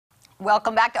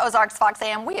Welcome back to Ozarks, Fox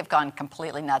AM. We have gone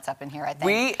completely nuts up in here, I think.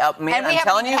 We, man, I'm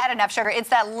telling you, had enough sugar. It's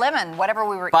that lemon, whatever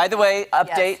we were. By the way,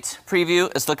 update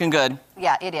preview. It's looking good.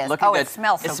 Yeah, it is. Looking good. It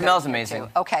smells so good. It smells amazing.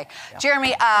 Okay, yeah.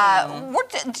 Jeremy,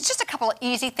 just a couple of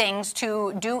easy things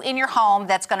to do in your home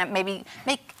that's going to maybe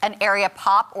make an area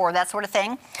pop or that sort of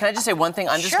thing. Can I just say one thing?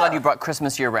 I'm just glad you brought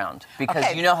Christmas year round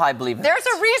because you know how I believe in There's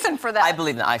a reason for that. I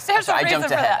believe in that. I jumped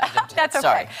ahead. That's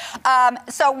okay. Sorry.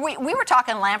 So we were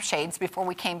talking lampshades before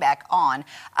we came back on.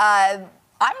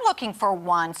 I'm looking for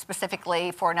one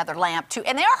specifically for another lamp too,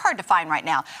 and they are hard to find right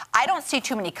now. I don't see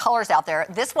too many colors out there.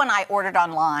 This one I ordered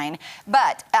online,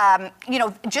 but you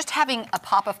know, just having a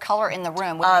pop of color in the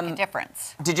room would make a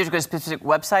difference. Did you go to a specific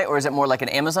website, or is it more like an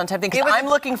Amazon type thing? Because I'm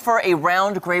looking for a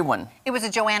round gray one. It was a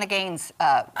Joanna Gaines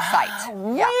site.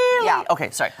 Really? Yeah.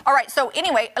 Okay, sorry. All right. So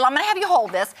anyway, I'm going to have you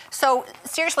hold this. So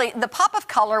seriously, the pop of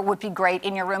color would be great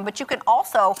in your room, but you can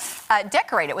also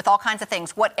decorate it with all kinds of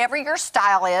things, whatever your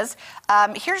style is.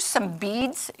 Here's some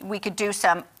beads. We could do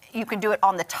some. You can do it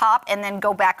on the top and then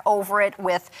go back over it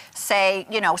with, say,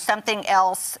 you know, something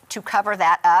else to cover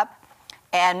that up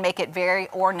and make it very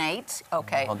ornate.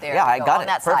 Okay, there. Yeah, you I go, got on it.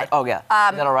 that Perfect. side. Oh yeah. Is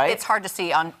that all right? It's hard to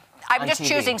see on. I'm just TV.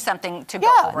 choosing something to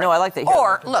go over. Yeah. No, I like that. Here,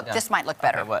 or look, this might look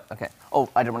better. Okay, what? Okay. Oh,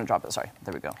 I didn't want to drop it. Sorry.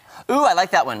 There we go. Ooh, I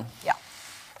like that one. Yeah.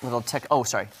 Little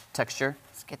texture.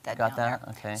 Let's get that Got down that?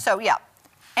 there. Okay. So yeah.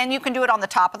 And you can do it on the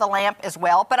top of the lamp as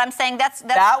well. But I'm saying that's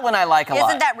that one I like a lot.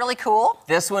 Isn't that really cool?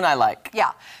 This one I like.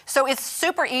 Yeah. So it's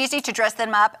super easy to dress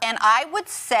them up. And I would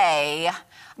say,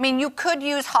 I mean, you could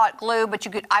use hot glue, but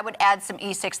I would add some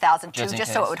E6000 too,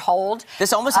 just so it would hold.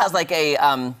 This almost has like a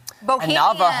Bohemian,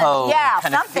 Navajo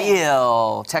kind of something.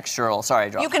 feel, textural. Sorry, I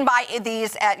dropped. You can buy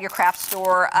these at your craft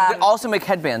store. You can also make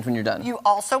headbands when you're done. You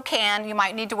also can. You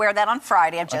might need to wear that on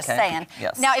Friday, I'm just saying.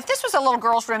 Yes. Now, if this was a little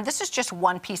girl's room, this is just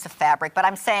one piece of fabric, but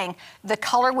I'm saying the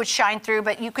color would shine through,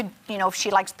 but you could, you know, if she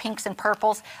likes pinks and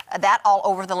purples, that all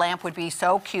over the lamp would be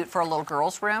so cute for a little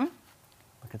girl's room.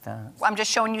 Look at that. I'm just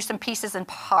showing you some pieces and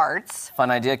parts. Fun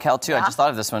idea, Cal, too. I just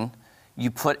thought of this one. You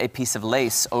put a piece of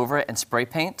lace over it and spray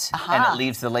paint, and it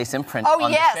leaves the lace imprint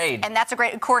on the shade. And that's a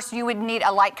great, of course, you would need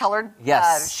a light colored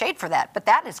shade for that, but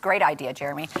that is a great idea,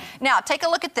 Jeremy. Now, take a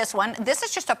look at this one. This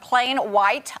is just a plain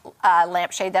white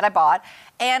lampshade that I bought,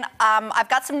 and I've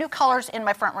got some new colors in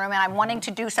my front room, and I'm wanting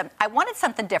to do I wanted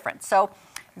something different, so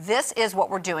this is what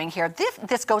we're doing here.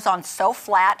 This goes on so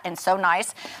flat and so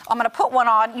nice. I'm gonna put one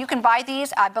on. You can buy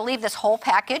these, I believe this whole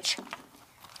package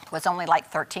was only like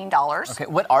 $13. Okay,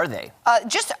 what are they?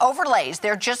 Just overlays.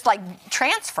 They're just like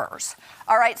transfers.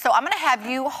 All right, so I'm going to have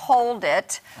you hold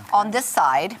it on this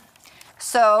side.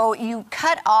 So you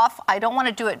cut off. I don't want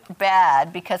to do it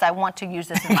bad because I want to use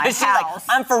this in my house. Like,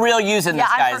 I'm for real using this,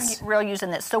 guys. Yeah, I'm for real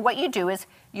using this. So what you do is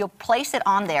you'll place it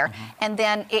on there, and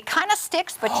then it kind of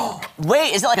sticks, but you...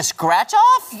 Wait, is it like a scratch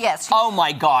off? Yes. Oh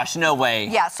my gosh, no way.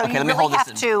 Yeah, so you let me really hold have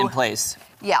this to... in place.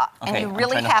 Yeah, and you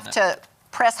really have to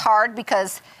press hard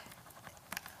because...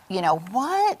 You know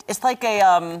what? It's like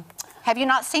a Have you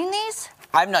not seen these?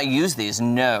 I've not used these.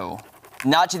 No,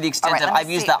 not to the extent that I've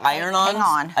used the iron-on. Hang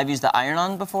on. I've used the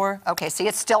iron-on before. Okay, see,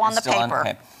 it's still on the paper.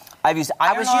 Okay. I've used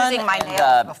iron-on. I was using my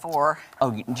nails before.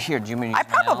 Oh, here, do you mean? I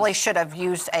probably should have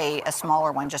used a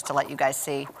smaller one just to let you guys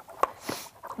see.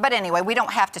 But anyway, we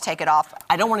don't have to take it off.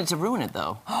 I don't want it to ruin it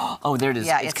though. Oh, there it is.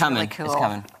 Yeah, it's coming. Really cool. It's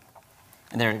coming.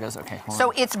 And there it goes. Okay.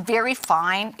 So it's very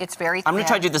fine. It's very thin. I'm going to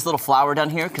try to do this little flower down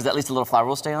here because at least the little flower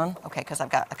will stay on. Okay, because I've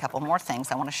got a couple more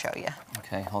things I want to show you.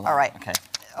 Okay, hold on. All right. Okay.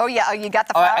 Oh, yeah. Oh, you got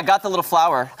the flower? All right, I got the little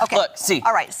flower. Okay. Look, see.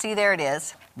 All right, see, there it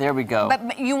is. There we go.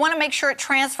 But you want to make sure it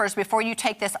transfers before you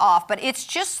take this off. But it's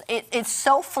just, it's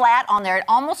so flat on there. It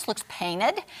almost looks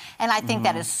painted. And I think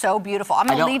that is so beautiful. I'm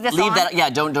going to leave this on. That, yeah,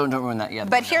 don't ruin that yet.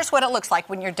 But here's what it looks like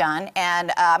when you're done.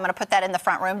 And I'm going to put that in the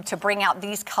front room to bring out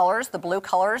these colors, the blue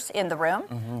colors in the room,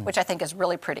 which I think is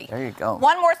really pretty. There you go.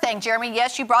 One more thing, Jeremy.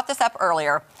 Yes, you brought this up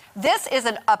earlier. This is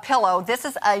a pillow. This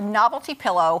is a novelty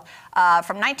pillow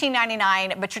from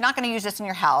 1999, but you're not going to use this in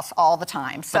your house all the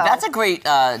time. So but that's a great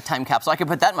time capsule. I could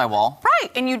put that in my wall. Right,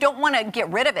 and you don't want to get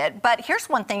rid of it. But here's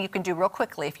one thing you can do real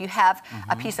quickly. If you have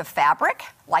a piece of fabric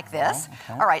like this,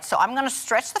 all right, so I'm going to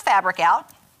stretch the fabric out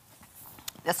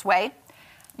this way.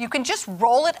 You can just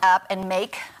roll it up and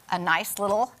make a nice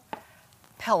little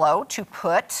pillow to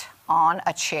put on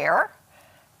a chair.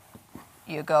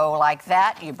 You go like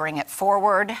that, you bring it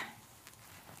forward,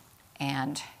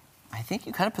 and... I think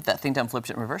you kind of put that thing down, flipped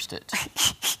it, and reversed it.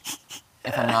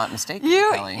 If I'm not mistaken,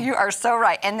 Kelly. You are so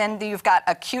right. And then you've got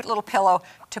a cute little pillow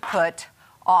to put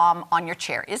on your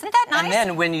chair. Isn't that nice? And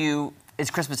then when it's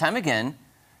Christmas time again,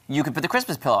 You could put the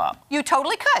Christmas pillow out. You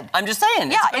totally could. I'm just saying.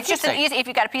 Yeah, it's just an easy, if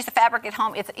you've got a piece of fabric at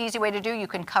home, it's an easy way to do. You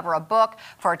can cover a book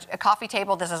for a coffee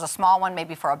table. This is a small one,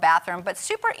 maybe for a bathroom, but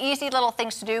super easy little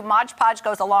things to do. Mod Podge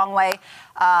goes a long way,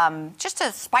 just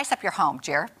to spice up your home,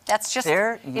 Jer. That's just,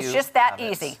 it's just that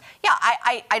easy. Yeah,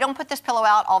 I don't put this pillow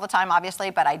out all the time, obviously,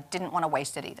 but I didn't want to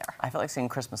waste it either. I feel like singing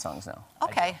Christmas songs now.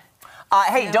 Okay.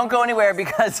 Hey, don't go anywhere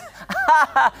because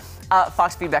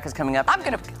Fox feedback is coming up. I'm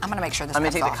gonna make sure this. I'm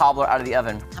gonna take the cobbler out of the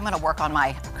oven. I'm gonna work on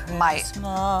my.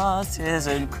 Christmas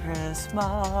isn't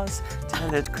Christmas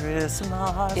till it's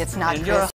Christmas. It's not in Christmas.